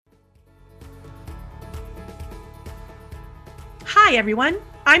Hi, everyone.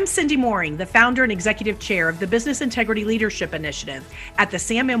 I'm Cindy Mooring, the founder and executive chair of the Business Integrity Leadership Initiative at the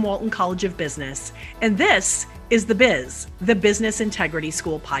Sam M. Walton College of Business. And this is The Biz, the Business Integrity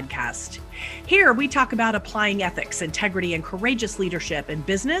School podcast. Here, we talk about applying ethics, integrity, and courageous leadership in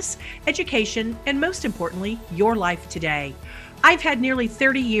business, education, and most importantly, your life today. I've had nearly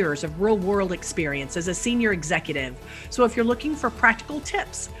 30 years of real-world experience as a senior executive. So if you're looking for practical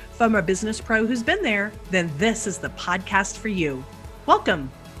tips from a business pro who's been there, then this is the podcast for you.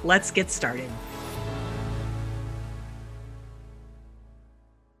 Welcome. Let's get started.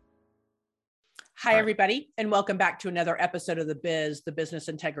 Hi, everybody, and welcome back to another episode of The Biz, the Business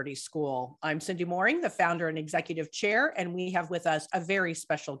Integrity School. I'm Cindy Mooring, the founder and executive chair, and we have with us a very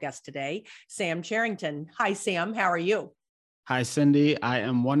special guest today, Sam Charrington. Hi, Sam. How are you? Hi, Cindy. I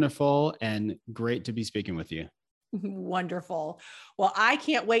am wonderful and great to be speaking with you. Wonderful. Well, I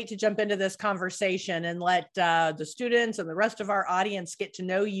can't wait to jump into this conversation and let the students and the rest of our audience get to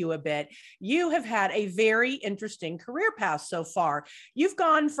know you a bit. You have had a very interesting career path so far. You've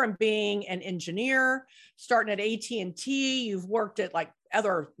gone from being an engineer, starting at AT&T. You've worked at like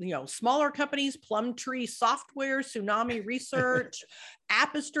other, smaller companies, Plumtree Software, Tsunami Research,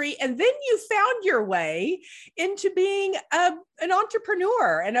 Apistry, and then you found your way into being an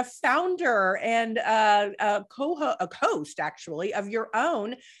entrepreneur and a founder and a host, actually, of your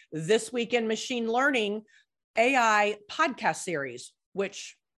own This Week in Machine Learning AI podcast series,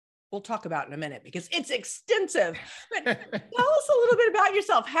 which we'll talk about in a minute because it's extensive. But tell us a little bit about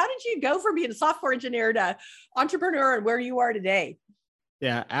yourself. How did you go from being a software engineer to entrepreneur and where you are today?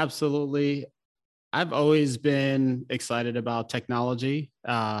 Yeah, absolutely. I've always been excited about technology.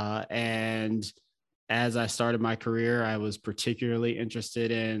 And as I started my career, I was particularly interested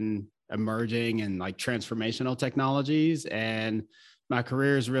in emerging and like transformational technologies. And my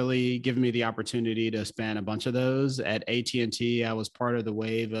career has really given me the opportunity to span a bunch of those. At AT&T, I was part of the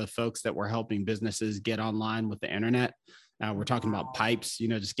wave of folks that were helping businesses get online with the internet. We're talking about pipes,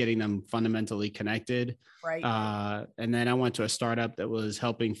 just getting them fundamentally connected. Right. And then I went to a startup that was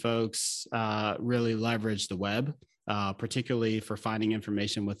helping folks really leverage the web, particularly for finding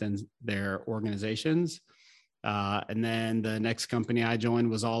information within their organizations. And then the next company I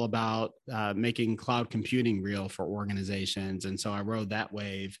joined was all about making cloud computing real for organizations. And so I rode that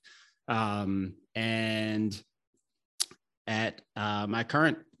wave. And at my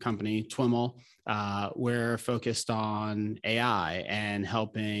current company, Twimmel, we're focused on AI and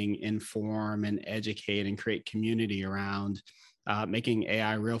helping inform and educate and create community around making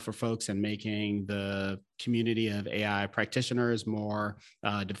AI real for folks and making the community of AI practitioners more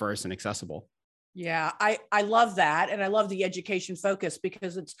diverse and accessible. Yeah, I love that. And I love the education focus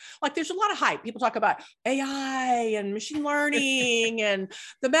because it's like there's a lot of hype. People talk about AI and machine learning and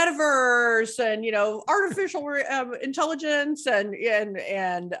the metaverse and, artificial intelligence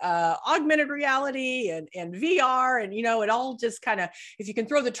and augmented reality and VR. And, it all just kind of, if you can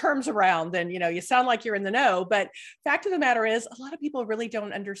throw the terms around, then, you sound like you're in the know. But fact of the matter is, a lot of people really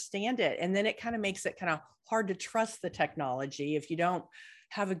don't understand it. And then it kind of makes it kind of hard to trust the technology if you don't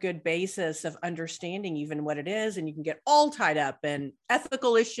have a good basis of understanding even what it is, and you can get all tied up in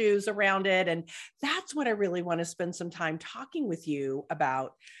ethical issues around it. And that's what I really want to spend some time talking with you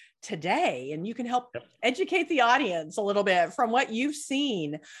about today. And you can help educate the audience a little bit from what you've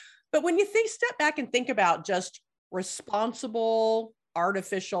seen. But when you step back and think about just responsible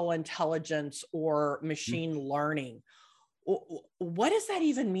artificial intelligence or machine learning, what does that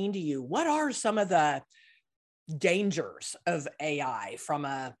even mean to you? What are some of the dangers of AI from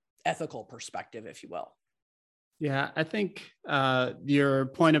a ethical perspective, if you will? Yeah, I think your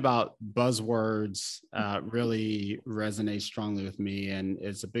point about buzzwords really resonates strongly with me. And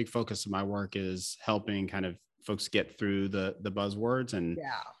it's a big focus of my work is helping kind of folks get through the buzzwords and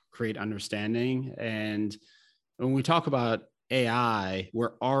create understanding. And when we talk about AI,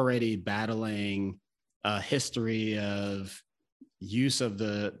 we're already battling a history of use of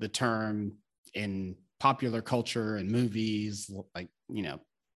the term in popular culture and movies like,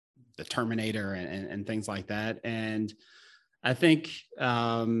 the Terminator and things like that. And I think,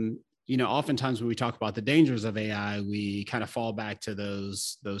 oftentimes when we talk about the dangers of AI, we kind of fall back to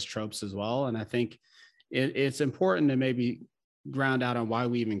those tropes as well. And I think it's important to maybe ground out on why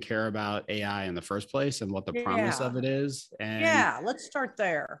we even care about AI in the first place and what the promise of it is. And let's start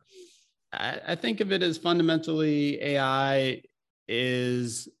there. I think of it as fundamentally AI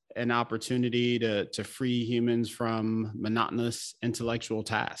is an opportunity to free humans from monotonous intellectual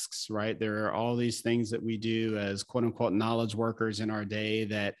tasks, right? There are all these things that we do as quote unquote knowledge workers in our day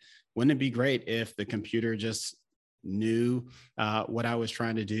that wouldn't it be great if the computer just knew what I was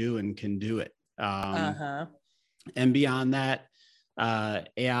trying to do and can do it. And beyond that,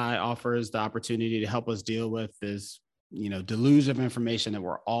 AI offers the opportunity to help us deal with this, deluge of information that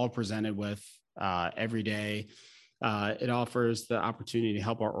we're all presented with every day. It offers the opportunity to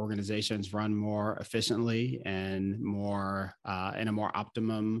help our organizations run more efficiently and more in a more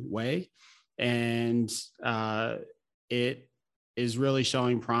optimum way. And it is really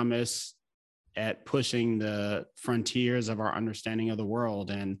showing promise at pushing the frontiers of our understanding of the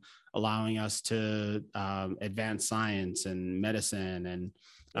world and allowing us to advance science and medicine.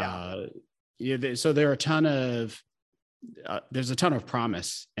 And so there are a ton of there's a ton of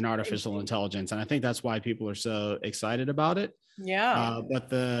promise in artificial intelligence. And I think that's why people are so excited about it. Yeah. But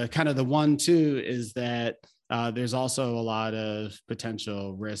the kind of the 1-2 is that there's also a lot of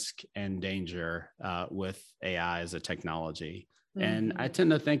potential risk and danger with AI as a technology. Mm-hmm. And I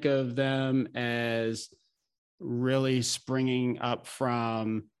tend to think of them as really springing up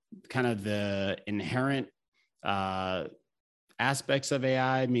from kind of the inherent aspects of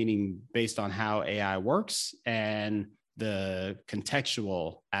AI, meaning based on how AI works, and the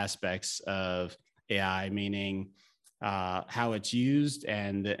contextual aspects of AI, meaning how it's used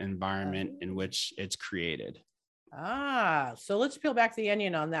and the environment in which it's created. So let's peel back the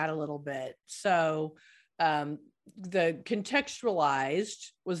onion on that a little bit. So the contextualized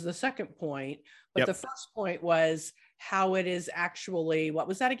was the second point, but the first point was how it is actually, what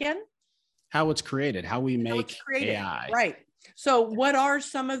was that again? How it's created, how we make AI. Right. So what are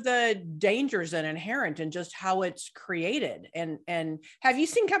some of the dangers and inherent in just how it's created? And have you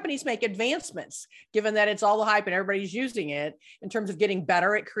seen companies make advancements, given that it's all the hype and everybody's using it, in terms of getting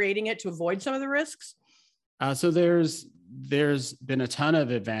better at creating it to avoid some of the risks? So there's been a ton of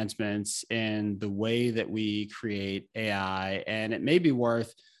advancements in the way that we create AI, and it may be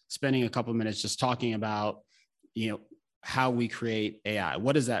worth spending a couple of minutes just talking about, how we create AI.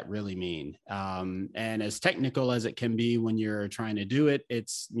 What does that really mean? And as technical as it can be when you're trying to do it,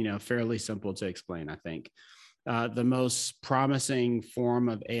 it's, fairly simple to explain, I think. The most promising form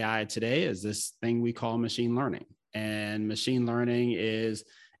of AI today is this thing we call machine learning. And machine learning is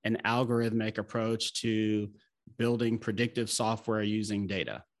an algorithmic approach to building predictive software using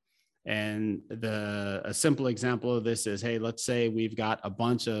data. And a simple example of this is, hey, let's say we've got a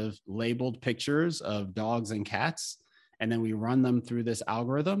bunch of labeled pictures of dogs and cats, and then we run them through this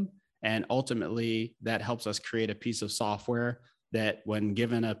algorithm. And ultimately, that helps us create a piece of software that, when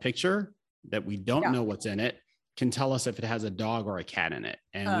given a picture that we don't know what's in it, can tell us if it has a dog or a cat in it.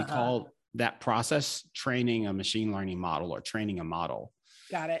 And we call that process training a machine learning model or training a model.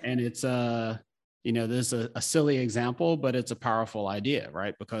 Got it. And it's this is a silly example, but it's a powerful idea,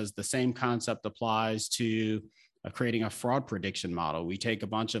 right? Because the same concept applies to creating a fraud prediction model. We take a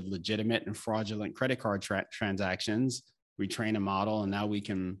bunch of legitimate and fraudulent credit card transactions, we train a model, and now we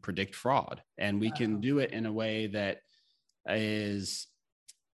can predict fraud. And we can do it in a way that is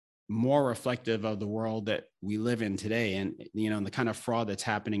more reflective of the world that we live in today, and the kind of fraud that's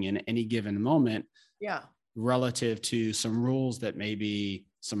happening in any given moment, relative to some rules that maybe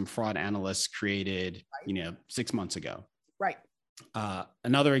some fraud analysts created 6 months ago. Right.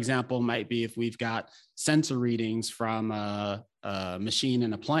 Another example might be if we've got sensor readings from a machine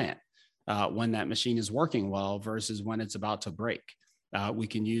in a plant, when that machine is working well versus when it's about to break. We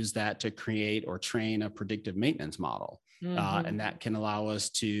can use that to create or train a predictive maintenance model. And that can allow us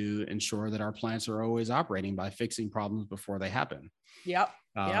to ensure that our plants are always operating by fixing problems before they happen.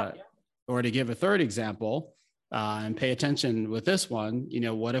 Or to give a third example, and pay attention with this one,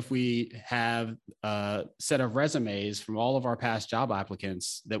 what if we have a set of resumes from all of our past job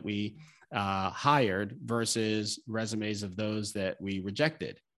applicants that we hired versus resumes of those that we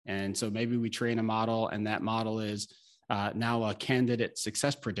rejected? And so maybe we train a model, and that model is now a candidate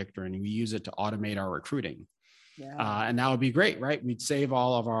success predictor, and we use it to automate our recruiting. And that would be great, right? We'd save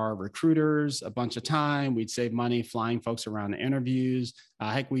all of our recruiters a bunch of time. We'd save money flying folks around the interviews.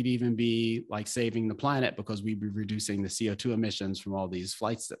 Heck, we'd even be like saving the planet, because we'd be reducing the CO2 emissions from all these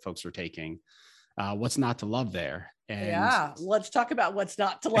flights that folks are taking. What's not to love there? And let's talk about what's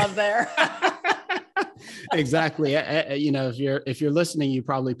not to love there. Exactly. If you're listening, you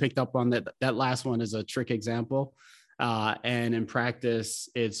probably picked up on that. That last one is a trick example. And in practice,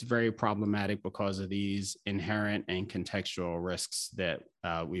 it's very problematic because of these inherent and contextual risks that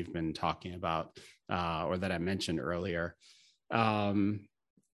we've been talking about, or that I mentioned earlier.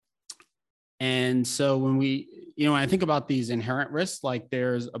 And so when when I think about these inherent risks, like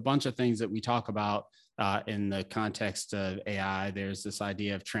there's a bunch of things that we talk about in the context of AI. There's this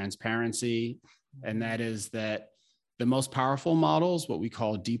idea of transparency, and that is that the most powerful models, what we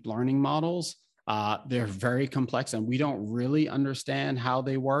call deep learning models, they're very complex, and we don't really understand how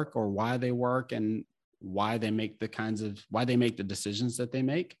they work or why they work. And why they make the decisions that they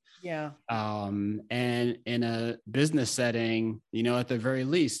make. Yeah. And in a business setting, at the very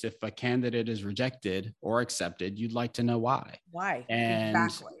least, if a candidate is rejected or accepted, you'd like to know why. Why? And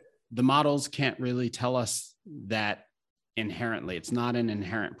Exactly. the models can't really tell us that inherently. It's not an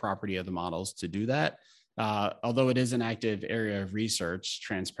inherent property of the models to do that. Although it is an active area of research,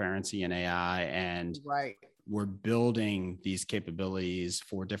 transparency in AI, and right. We're building these capabilities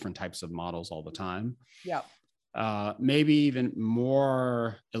for different types of models all the time. Yeah. Maybe even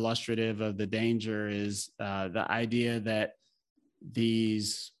more illustrative of the danger is the idea that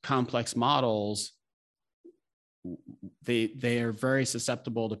these complex models, they are very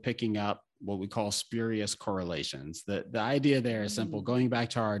susceptible to picking up what we call spurious correlations. The idea there is simple. Going back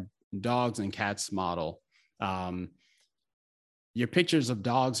to our dogs and cats model, your pictures of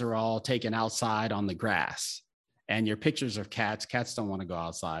dogs are all taken outside on the grass, and your pictures of cats don't want to go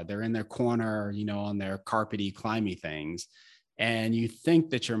outside. They're in their corner, on their carpety, climby things. And you think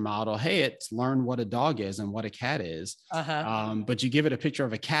that your model, hey, it's learned what a dog is and what a cat is. But you give it a picture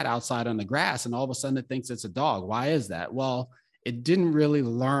of a cat outside on the grass, and all of a sudden it thinks it's a dog. Why is that? Well, it didn't really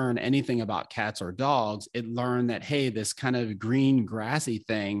learn anything about cats or dogs. It learned that, hey, this kind of green grassy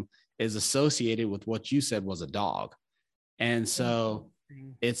thing is associated with what you said was a dog. And so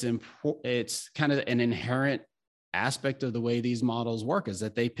it's kind of an inherent aspect of the way these models work, is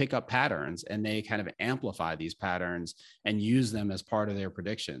that they pick up patterns and they kind of amplify these patterns and use them as part of their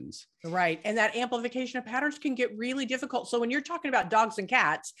predictions. Right. And that amplification of patterns can get really difficult. So when you're talking about dogs and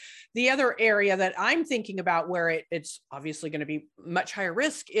cats, the other area that I'm thinking about where it's obviously going to be much higher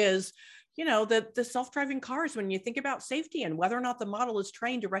risk is, the self-driving cars. When you think about safety and whether or not the model is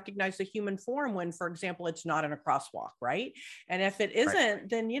trained to recognize the human form when, for example, it's not in a crosswalk, right? And if it isn't,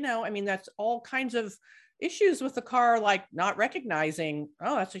 then, that's all kinds of issues with the car, like not recognizing,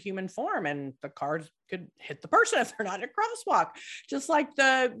 oh, that's a human form, and the cars could hit the person if they're not in a crosswalk. Just like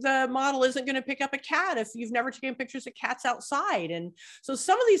the model isn't going to pick up a cat if you've never taken pictures of cats outside. And so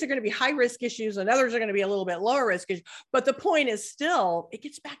some of these are going to be high risk issues and others are going to be a little bit lower risk issues. But the point is still, it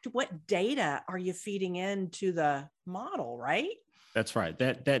gets back to what data are you feeding into the model, right? That's right.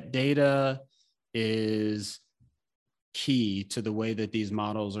 That data is key to the way that these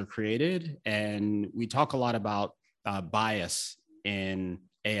models are created. And we talk a lot about bias in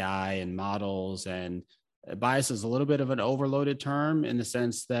AI and models, and bias is a little bit of an overloaded term in the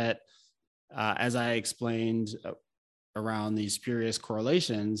sense that, as I explained around these spurious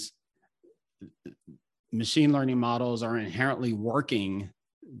correlations, machine learning models are inherently working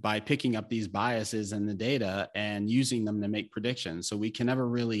by picking up these biases in the data and using them to make predictions. So we can never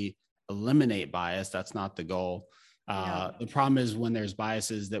really eliminate bias. That's not the goal. The problem is when there's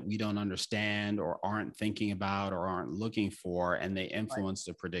biases that we don't understand or aren't thinking about or aren't looking for, and they influence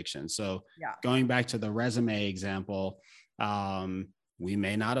the prediction. So going back to the resume example, we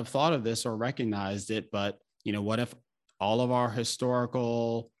may not have thought of this or recognized it, but what if all of our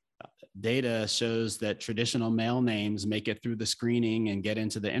historical data shows that traditional male names make it through the screening and get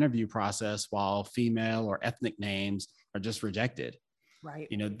into the interview process, while female or ethnic names are just rejected? Right.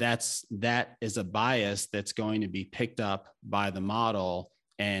 That is a bias that's going to be picked up by the model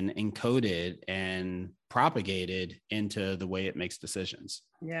and encoded and propagated into the way it makes decisions.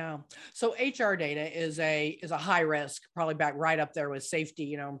 Yeah. So HR data is a high risk, probably back right up there with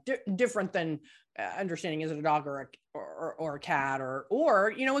safety, different than understanding is it a dog or a cat or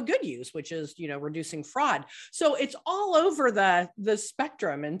a good use, which is, reducing fraud. So it's all over the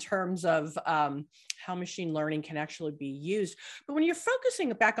spectrum in terms of how machine learning can actually be used. But when you're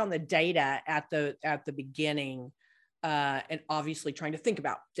focusing back on the data at the beginning, and obviously trying to think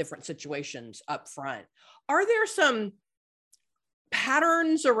about different situations up front, are there some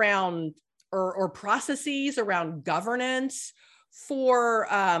patterns around or processes around governance for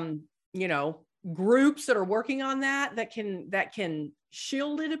groups that are working on that can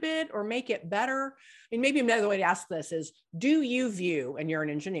shield it a bit or make it better? And maybe another way to ask this is, do you view, and you're an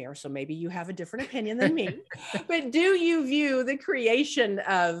engineer, so maybe you have a different opinion than me, but do you view the creation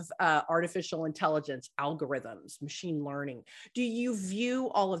of artificial intelligence, algorithms, machine learning, do you view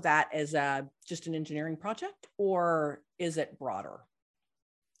all of that as just an engineering project, or is it broader?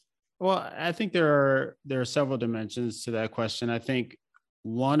 Well, I think there are several dimensions to that question. I think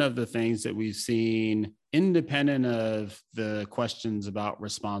one of the things that we've seen, independent of the questions about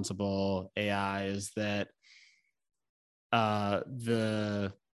responsible AI, is that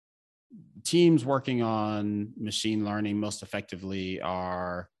the teams working on machine learning most effectively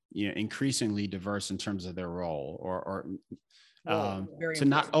are increasingly diverse in terms of their role, or to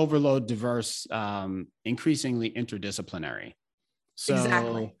not overload diverse, increasingly interdisciplinary. So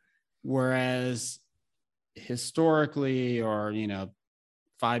exactly. Whereas historically, or,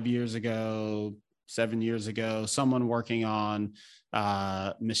 5 years ago, 7 years ago, someone working on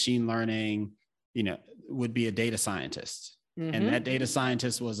machine learning, would be a data scientist. Mm-hmm. And that data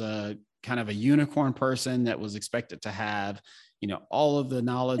scientist was a kind of a unicorn person that was expected to have, all of the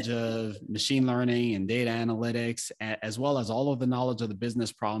knowledge of machine learning and data analytics, as well as all of the knowledge of the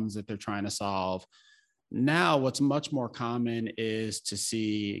business problems that they're trying to solve. Now, what's much more common is to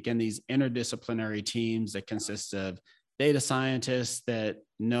see, again, these interdisciplinary teams that consist of data scientists that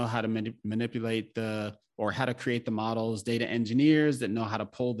know how to manipulate or how to create the models, data engineers that know how to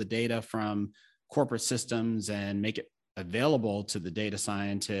pull the data from corporate systems and make it available to the data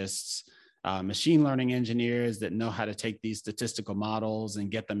scientists, machine learning engineers that know how to take these statistical models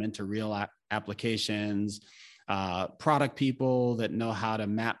and get them into real applications, product people that know how to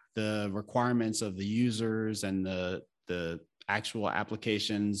map the requirements of the users and the actual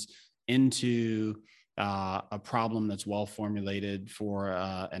applications into a problem that's well formulated for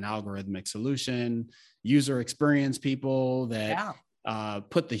an algorithmic solution, user experience people that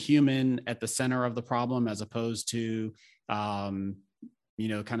put the human at the center of the problem, as opposed to kind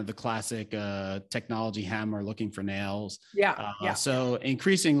of the classic technology hammer looking for nails. So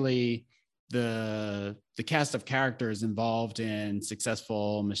increasingly, the cast of characters involved in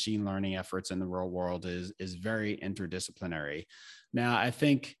successful machine learning efforts in the real world is very interdisciplinary. Now, I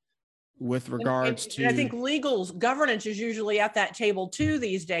think with regards to, I think legal governance is usually at that table too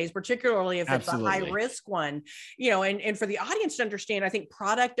these days, particularly if it's a high risk one, and for the audience to understand, I think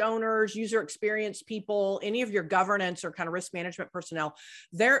product owners, user experience people, any of your governance or kind of risk management personnel,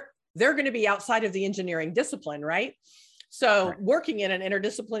 they're going to be outside of the engineering discipline, right? So working in an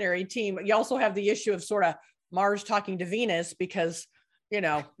interdisciplinary team, you also have the issue of sort of Mars talking to Venus, because they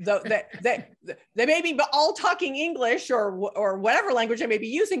may be all talking English or whatever language they may be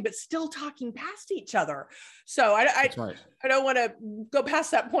using, but still talking past each other. So I don't want to go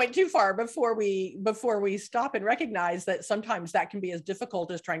past that point too far before we stop and recognize that sometimes that can be as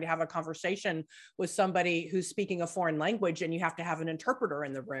difficult as trying to have a conversation with somebody who's speaking a foreign language and you have to have an interpreter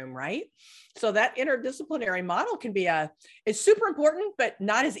in the room, right? So that interdisciplinary model can be it's super important, but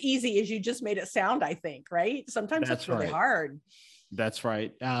not as easy as you just made it sound, I think, right? Sometimes that's really hard. That's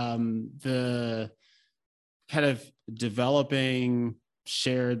right. The kind of developing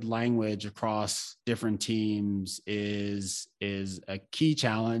shared language across different teams is a key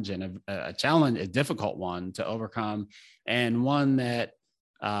challenge, and a difficult one to overcome, and one that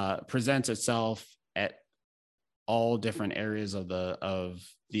presents itself at all different areas of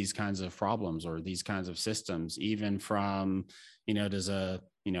these kinds of problems or these kinds of systems, even from, does a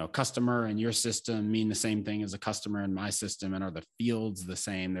customer in your system mean the same thing as a customer in my system? And are the fields the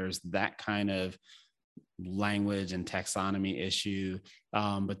same? There's that kind of language and taxonomy issue.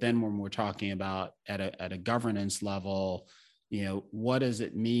 But then when we're talking about at a governance level, what does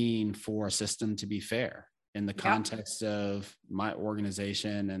it mean for a system to be fair in the context of my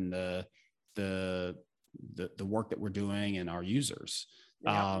organization and the work that we're doing and our users?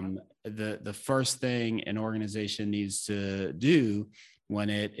 The first thing an organization needs to do when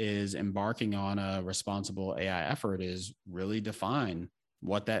it is embarking on a responsible AI effort is really define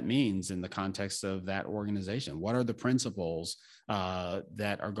what that means in the context of that organization. What are the principles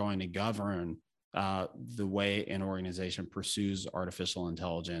that are going to govern the way an organization pursues artificial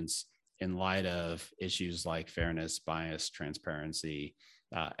intelligence in light of issues like fairness, bias, transparency,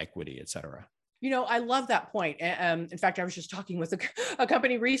 equity, et cetera? I love that point. In fact, I was just talking with a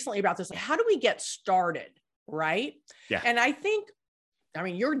company recently about this. Like, how do we get started, right? Yeah. And I think,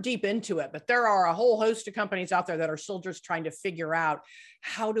 you're deep into it, but there are a whole host of companies out there that are still just trying to figure out,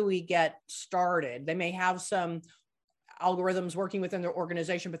 how do we get started? They may have some algorithms working within their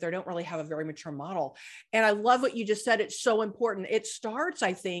organization, but they don't really have a very mature model. And I love what you just said. It's so important. It starts,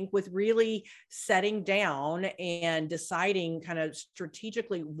 I think, with really setting down and deciding kind of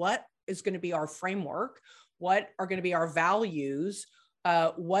strategically what is going to be our framework, what are going to be our values,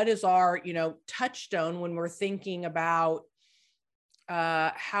 what is our, touchstone when we're thinking about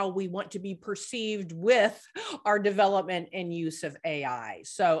how we want to be perceived with our development and use of AI.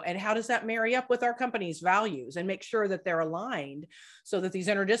 So, and how does that marry up with our company's values, and make sure that they're aligned so that these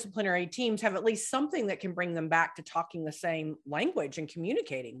interdisciplinary teams have at least something that can bring them back to talking the same language and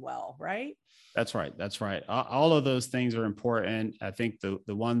communicating well, right? That's right. That's right. All of those things are important. I think the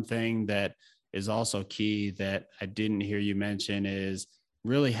one thing that is also key that I didn't hear you mention is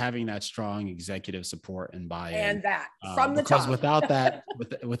really having that strong executive support and buy-in. And that from the top. Because without that,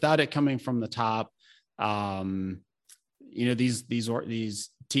 without it coming from the top, these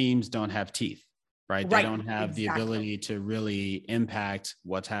teams don't have teeth, right? They Right. don't have the Exactly. ability to really impact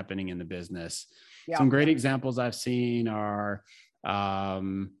what's happening in the business. Yeah. Some great examples I've seen are,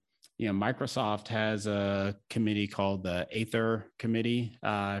 Microsoft has a committee called the Aether Committee.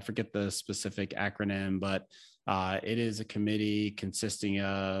 I forget the specific acronym, but it is a committee consisting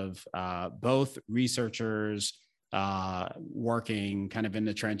of both researchers working kind of in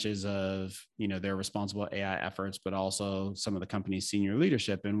the trenches of, their responsible AI efforts, but also some of the company's senior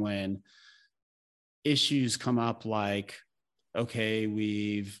leadership. And when issues come up like, okay,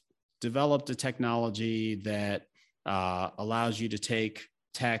 we've developed a technology that allows you to take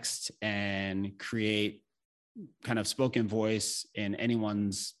text and create kind of spoken voice in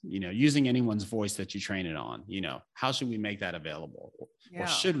anyone's, using anyone's voice that you train it on, how should we make that available? Or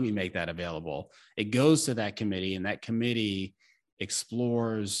should we make that available? It goes to that committee, and that committee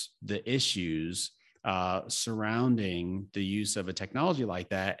explores the issues surrounding the use of a technology like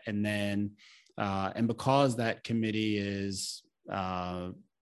that. And then, and because that committee is, that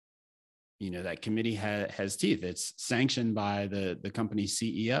committee has teeth. It's sanctioned by the company's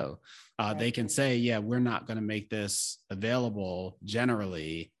CEO. Right. They can say, yeah, we're not going to make this available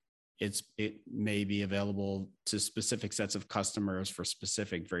generally. It may be available to specific sets of customers for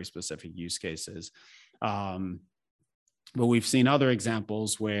very specific use cases. But we've seen other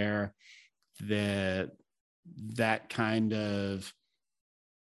examples where that kind of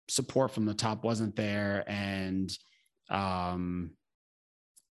support from the top wasn't there, and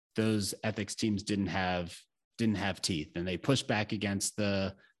those ethics teams didn't have teeth, and they pushed back against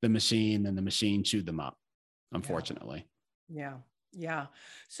the machine, and the machine chewed them up, unfortunately. Yeah.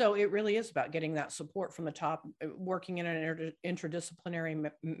 So it really is about getting that support from the top, working in an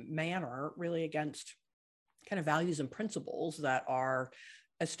interdisciplinary manner, really against kind of values and principles that are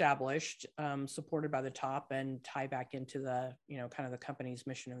established, supported by the top, and tie back into the, kind of the company's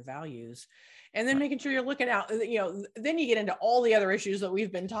mission and values. And then making sure you're looking out, then you get into all the other issues that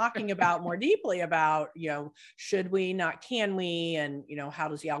we've been talking about more deeply about, should we, not can we, and, how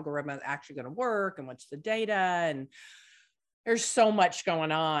does the algorithm actually going to work, and what's the data? And there's so much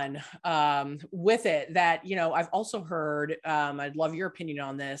going on with it that, I've also heard, I'd love your opinion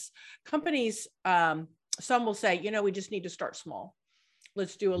on this. Companies, some will say, we just need to start small.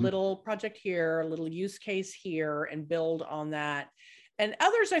 Let's do a little project here, a little use case here, and build on that. And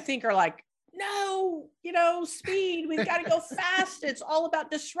others, I think, are like, no, speed, we've got to go fast. It's all about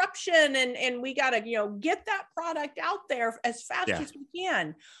disruption. And we got to, get that product out there as fast as we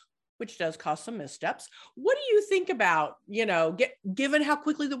can, which does cause some missteps. What do you think about, given how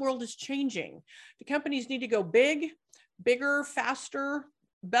quickly the world is changing? Do companies need to go bigger, faster,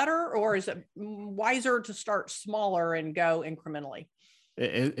 better, or is it wiser to start smaller and go incrementally?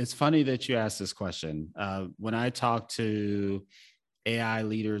 It's funny that you asked this question. When I talk to AI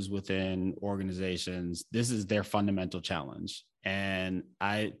leaders within organizations, this is their fundamental challenge. And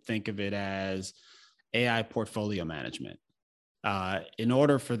I think of it as AI portfolio management. In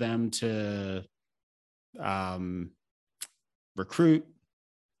order for them to recruit,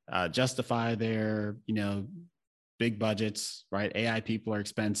 justify their, big budgets, right? AI people are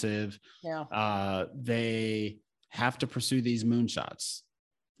expensive. Yeah. They have to pursue these moonshots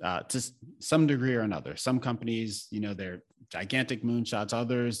to some degree or another. Some companies, they're gigantic moonshots.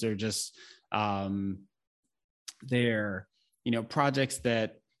 Others, they're just, they're, projects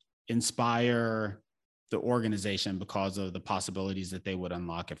that inspire the organization because of the possibilities that they would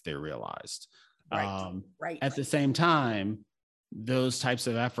unlock if they're realized. Right. At the same time, those types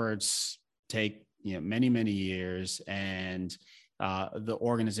of efforts take, many, many years, and the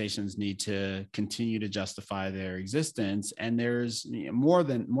organizations need to continue to justify their existence. And there's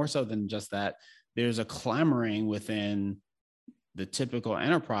more so than just that, there's a clamoring within the typical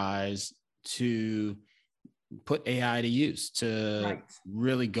enterprise to put AI to use, to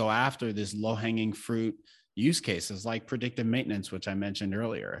really go after this low-hanging fruit use cases like predictive maintenance, which I mentioned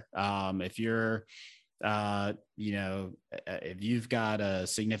earlier. If you're if you've got a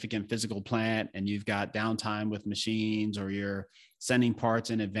significant physical plant and you've got downtime with machines, or you're sending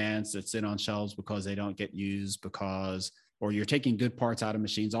parts in advance that sit on shelves because they don't get used or you're taking good parts out of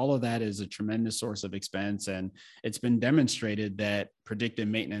machines, all of that is a tremendous source of expense. And it's been demonstrated that predictive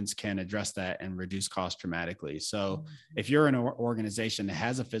maintenance can address that and reduce costs dramatically. So if you're in an organization that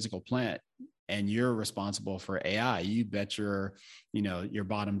has a physical plant and you're responsible for AI, you bet your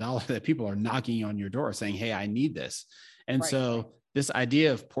bottom dollar that people are knocking on your door saying, hey, I need this. And so this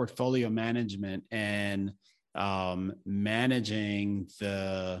idea of portfolio management and managing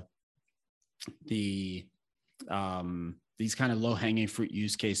these kind of low-hanging fruit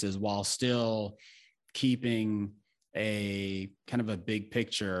use cases while still keeping a kind of a big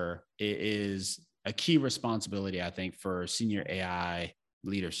picture is a key responsibility, I think, for senior AI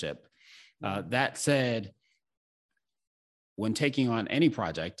leadership. That said, when taking on any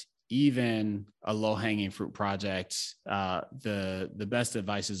project, even a low-hanging fruit project, the best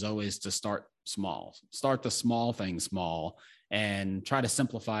advice is always to start small. Start the small things small and try to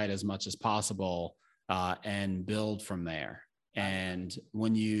simplify it as much as possible, and build from there. And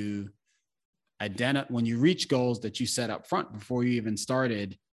when you reach goals that you set up front before you even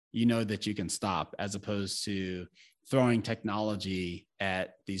started, you know that you can stop, as opposed to throwing technology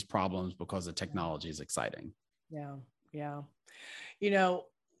at these problems because the technology is exciting. Yeah. Yeah. You know,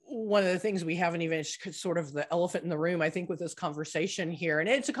 one of the things we haven't even, sort of the elephant in the room, I think, with this conversation here, and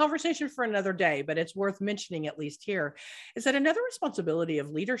it's a conversation for another day, but it's worth mentioning at least here, is that another responsibility of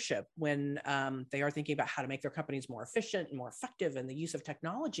leadership when they are thinking about how to make their companies more efficient and more effective in the use of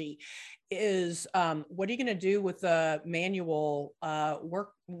technology is, what are you going to do with the manual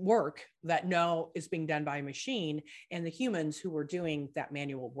work that now is being done by a machine and the humans who are doing that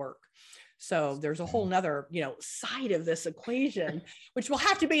manual work? So there's a whole nother, side of this equation, which will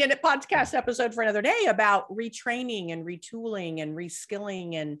have to be in a podcast episode for another day, about retraining and retooling and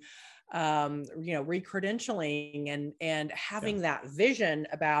reskilling and, recredentialing and having that vision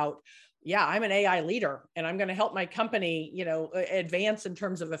about, I'm an AI leader and I'm going to help my company, advance in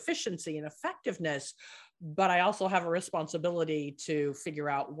terms of efficiency and effectiveness. But I also have a responsibility to figure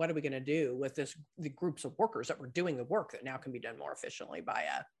out, what are we going to do with the groups of workers that were doing the work that now can be done more efficiently by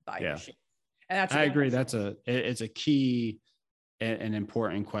a machine. And that's, I agree. It's a key and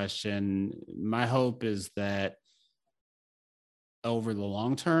important question. My hope is that over the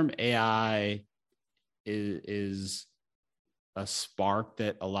long term, AI is a spark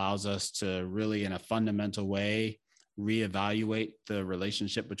that allows us to really, in a fundamental way, reevaluate the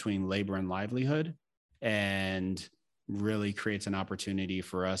relationship between labor and livelihood, and really creates an opportunity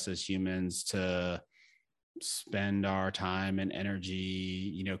for us as humans to spend our time and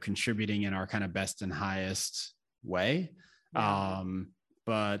energy, contributing in our kind of best and highest way. Yeah.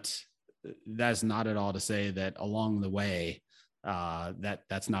 But that's not at all to say that along the way,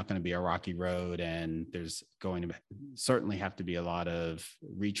 that's not going to be a rocky road, and there's going to certainly have to be a lot of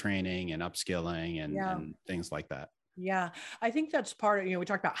retraining and upskilling and things like that. Yeah, I think that's part of, we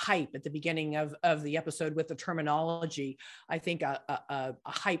talked about hype at the beginning of the episode with the terminology. I think a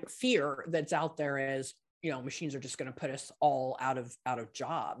hype fear that's out there is, machines are just going to put us all out of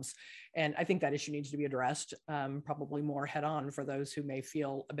jobs. And I think that issue needs to be addressed, probably more head on for those who may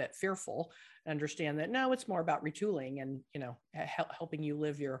feel a bit fearful, and understand that, no, it's more about retooling and, helping you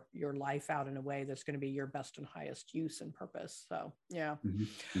live your life out in a way that's going to be your best and highest use and purpose. So, yeah.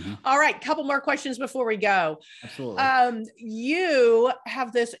 Mm-hmm. Mm-hmm. All right. Couple more questions before we go. Absolutely. You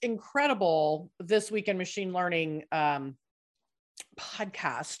have this incredible This Week in Machine Learning,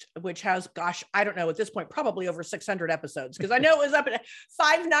 podcast, which has, I don't know at this point, probably over 600 episodes, because I know it was up at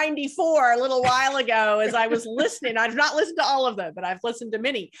 594 a little while ago as I was listening. I've not listened to all of them, but I've listened to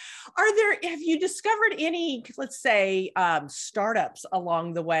many. Have you discovered any, let's say, startups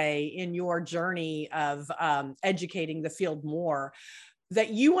along the way in your journey of educating the field more,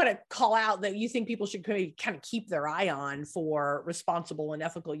 that you want to call out, that you think people should kind of keep their eye on for responsible and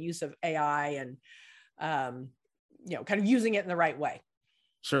ethical use of AI and, kind of using it in the right way?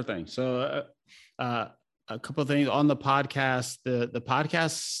 Sure thing. So a couple of things on the podcast. The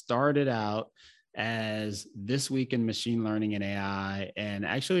podcast started out as This Week in Machine Learning and AI. And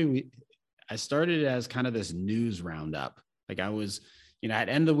actually I started it as kind of this news roundup. Like I was, I'd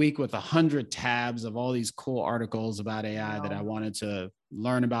end the week with 100 tabs of all these cool articles about AI that I wanted to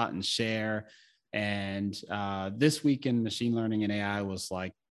learn about and share. And This Week in Machine Learning and AI was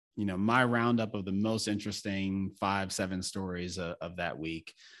like, my roundup of the most interesting 5-7 stories of that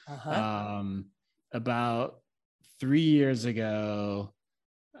week. Uh-huh. About 3 years ago,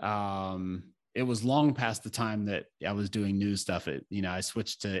 it was long past the time that I was doing news stuff. I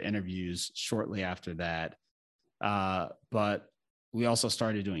switched to interviews shortly after that. But we also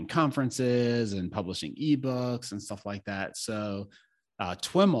started doing conferences and publishing ebooks and stuff like that. So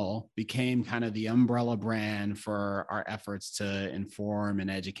TWIML became kind of the umbrella brand for our efforts to inform and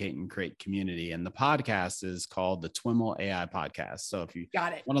educate and create community. And the podcast is called the TWIML AI Podcast. So if you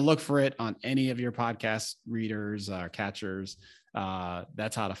want to look for it on any of your podcast readers or catchers,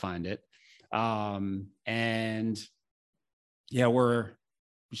 that's how to find it. And yeah, we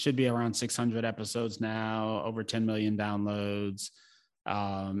should be around 600 episodes now, over 10 million downloads.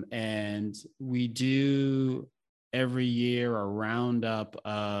 And we do every year a roundup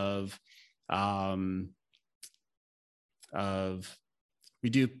of we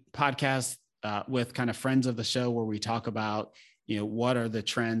do podcasts with kind of friends of the show where we talk about what are the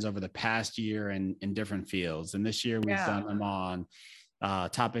trends over the past year in different fields. And this year we've done them on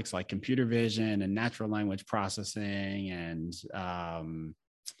topics like computer vision and natural language processing and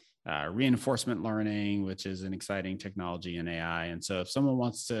reinforcement learning, which is an exciting technology in AI. And so if someone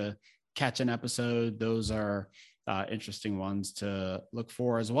wants to catch an episode, those are interesting ones to look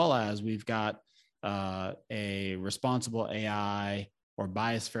for, as well as we've got a responsible AI or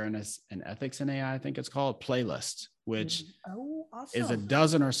bias, fairness, and ethics in AI, I think it's called, playlist, which awesome. is a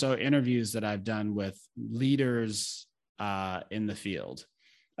dozen or so interviews that I've done with leaders in the field.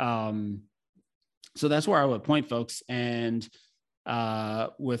 So that's where I would point folks. And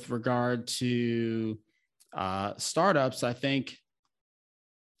with regard to startups, I think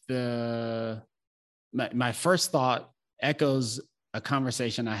my first thought echoes a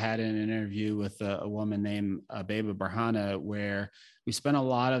conversation I had in an interview with a woman named Beba Barhana, where we spent a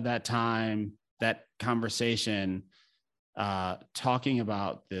lot of that conversation talking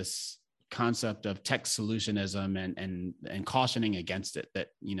about this concept of tech solutionism and cautioning against it, that,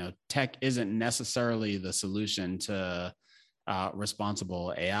 tech isn't necessarily the solution to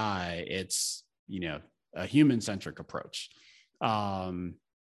responsible AI. It's, a human-centric approach.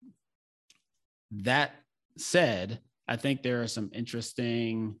 That said, I think there's some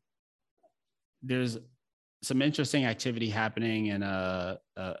interesting activity happening in a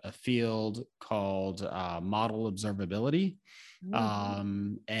field called model observability.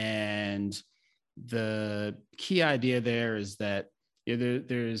 And the key idea there is that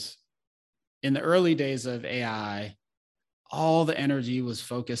there's, in the early days of AI, all the energy was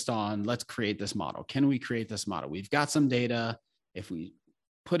focused on, let's create this model. Can we create this model? We've got some data. If we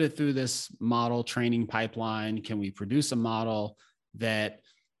put it through this model training pipeline, can we produce a model that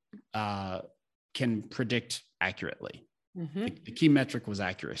can predict accurately? The key metric was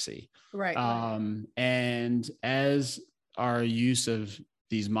accuracy. Right. And as our use of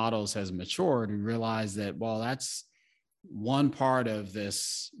these models has matured, we realized that, well, that's one part of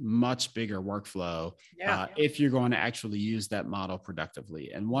this much bigger workflow if you're going to actually use that model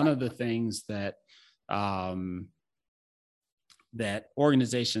productively. And one of the things that that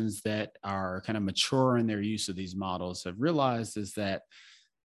organizations that are kind of mature in their use of these models have realized is that,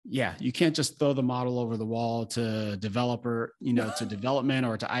 you can't just throw the model over the wall to developer, to development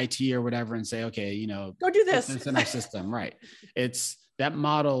or to IT or whatever and say, okay, go do this. It's in our system, right? It's that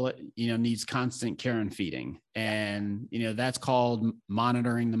model, needs constant care and feeding. And, that's called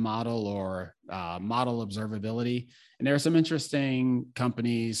monitoring the model or model observability. And there are some interesting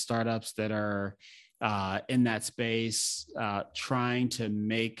companies, startups that are in that space, trying to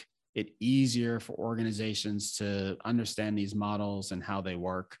make it easier for organizations to understand these models and how they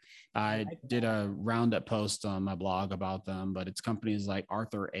work. I did a roundup post on my blog about them, but it's companies like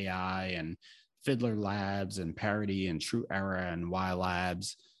Arthur AI and Fiddler Labs and Parity and True Era and Y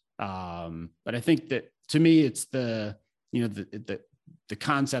Labs. But I think that, to me, it's the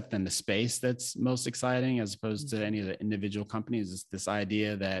concept and the space that's most exciting, as opposed to any of the individual companies. It's this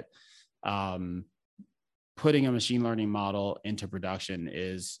idea that putting a machine learning model into production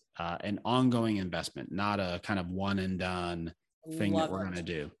is an ongoing investment, not a kind of one and done thing that we're going to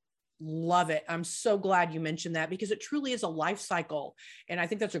do. Love it. I'm so glad you mentioned that, because it truly is a life cycle. And I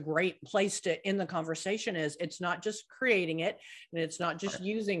think that's a great place to end the conversation. Is it's not just creating it and it's not just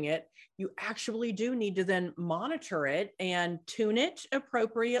using it. You actually do need to then monitor it and tune it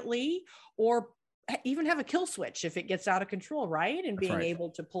appropriately, or even have a kill switch if it gets out of control, right? And being able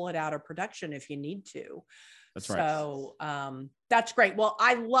to pull it out of production if you need to. That's right. So that's great. Well,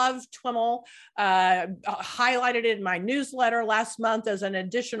 I love TWIML. Highlighted it in my newsletter last month as an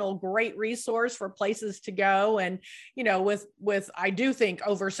additional great resource for places to go. And, with I do think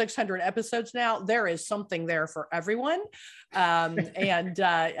over 600 episodes now, there is something there for everyone. And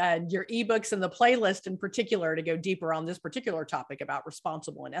your ebooks and the playlist in particular, to go deeper on this particular topic about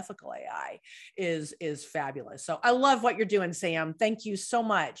responsible and ethical AI is fabulous. So I love what you're doing, Sam. Thank you so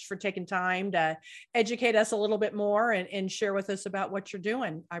much for taking time to educate us a little bit more and share with us about what you're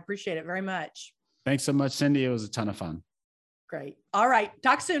doing. I appreciate it very much. Thanks so much, Cindy. It was a ton of fun. Great. All right.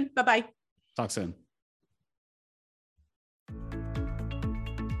 Talk soon. Bye-bye. Talk soon.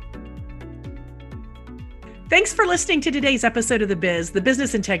 Thanks for listening to today's episode of The Biz, the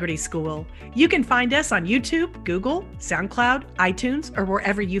Business Integrity School. You can find us on YouTube, Google, SoundCloud, iTunes, or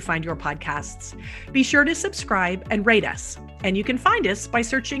wherever you find your podcasts. Be sure to subscribe and rate us. And you can find us by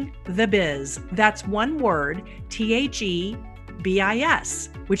searching The Biz. That's one word, THEBIS,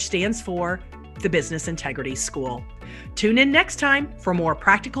 which stands for The Business Integrity School. Tune in next time for more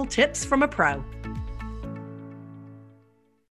practical tips from a pro.